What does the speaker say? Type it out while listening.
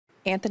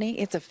Anthony,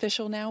 it's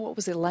official now. What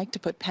was it like to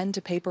put pen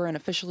to paper and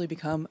officially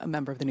become a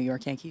member of the New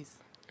York Yankees?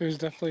 It was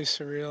definitely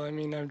surreal. I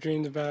mean, I've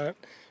dreamed about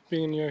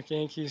being a New York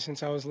Yankee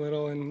since I was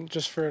little, and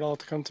just for it all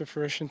to come to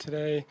fruition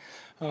today,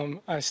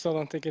 I still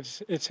don't think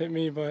it's hit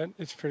me, but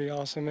it's pretty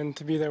awesome. And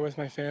to be there with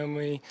my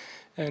family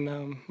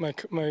and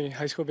my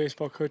high school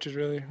baseball coach was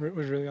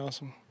really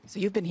awesome. So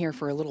you've been here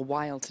for a little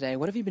while today.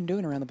 What have you been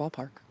doing around the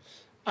ballpark?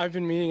 I've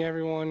been meeting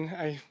everyone.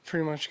 I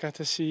pretty much got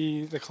to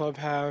see the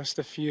clubhouse,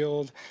 the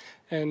field,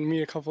 and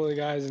meet a couple of the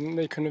guys, and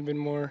they couldn't have been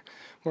more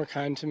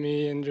kind to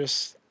me and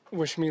just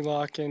wish me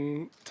luck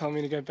and tell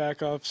me to get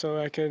back up so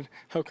I could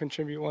help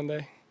contribute one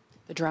day.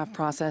 The draft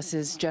process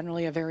is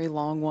generally a very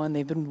long one.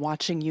 They've been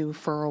watching you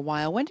for a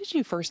while. When did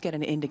you first get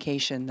an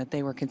indication that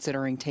they were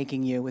considering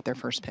taking you with their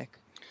first pick?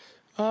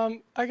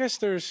 I guess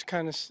there's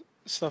kind of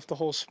stuff the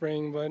whole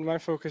spring, but my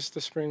focus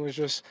this spring was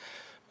just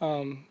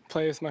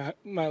play with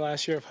my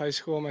last year of high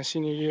school, my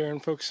senior year,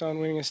 and focus on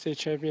winning a state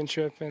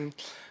championship. And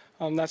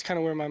that's kind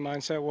of where my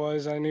mindset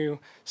was. I knew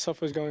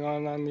stuff was going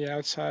on the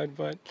outside,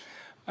 but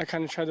I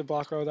kind of tried to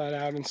block all that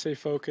out and stay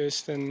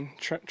focused and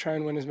try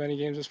and win as many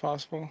games as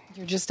possible.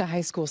 You're just a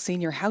high school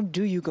senior. How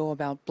do you go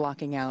about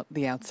blocking out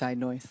the outside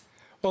noise?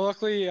 Well,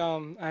 luckily,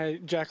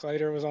 Jack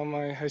Leiter was on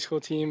my high school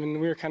team, and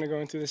we were kind of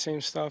going through the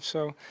same stuff.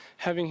 So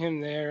having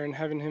him there and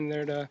having him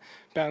there to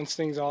bounce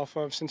things off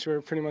of, since we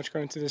were pretty much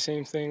going through the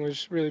same thing,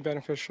 was really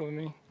beneficial to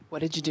me. What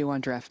did you do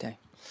on draft day?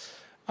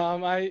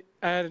 I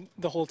had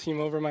the whole team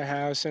over my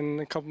house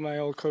and a couple of my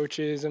old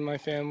coaches and my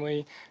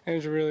family, and it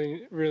was a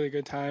really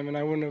good time, and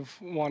I wouldn't have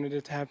wanted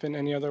it to happen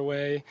any other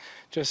way.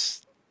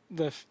 Just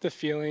the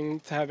feeling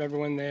to have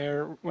everyone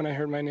there when I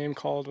heard my name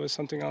called was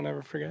something I'll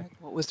never forget.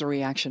 What was the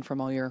reaction from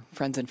all your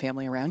friends and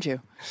family around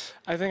you?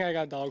 I think I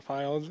got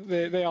dogpiled.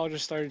 They all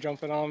just started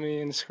jumping on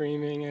me and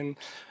screaming, and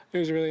it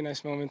was a really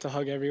nice moment to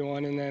hug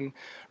everyone. And then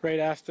right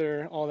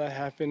after all that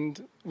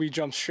happened, we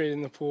jumped straight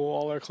in the pool,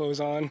 all our clothes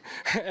on,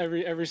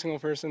 every single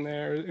person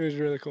there. It was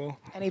really cool.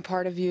 Any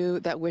part of you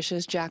that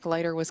wishes Jack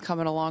Leiter was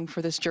coming along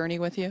for this journey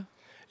with you?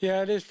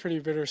 Yeah, it is pretty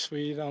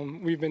bittersweet.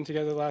 We've been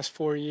together the last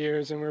 4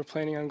 years, and we're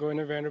planning on going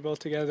to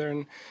Vanderbilt together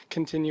and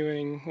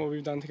continuing what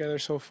we've done together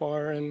so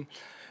far. And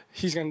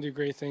he's going to do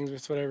great things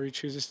with whatever he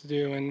chooses to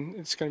do. And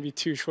it's going to be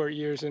 2 short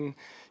years, and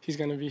he's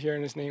going to be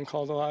hearing his name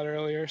called a lot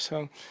earlier.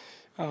 So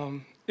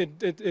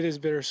it is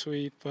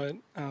bittersweet, but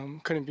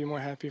couldn't be more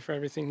happy for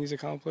everything he's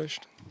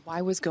accomplished.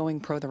 Why was going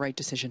pro the right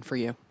decision for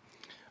you?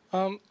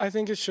 I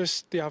think it's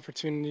just the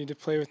opportunity to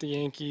play with the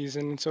Yankees,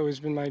 and it's always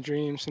been my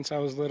dream since I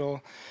was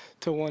little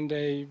to one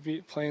day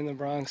play in the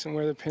Bronx and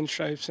wear the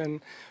pinstripes.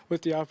 And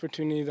with the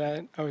opportunity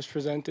that I was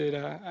presented,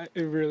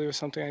 it really was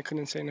something I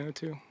couldn't say no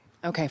to.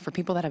 Okay, for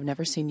people that have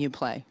never seen you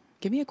play,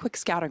 give me a quick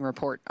scouting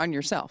report on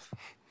yourself.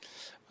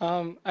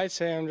 I'd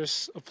say I'm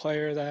just a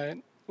player that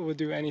will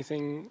do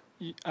anything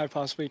I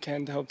possibly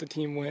can to help the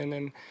team win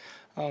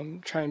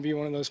and try and be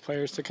one of those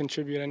players to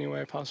contribute any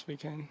way I possibly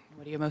can.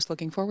 What are you most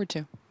looking forward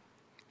to?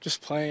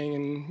 Just playing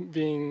and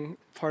being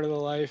part of the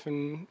life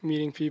and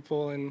meeting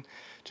people and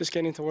just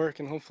getting to work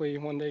and hopefully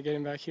one day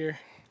getting back here.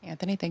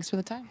 Anthony, thanks for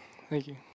the time. Thank you.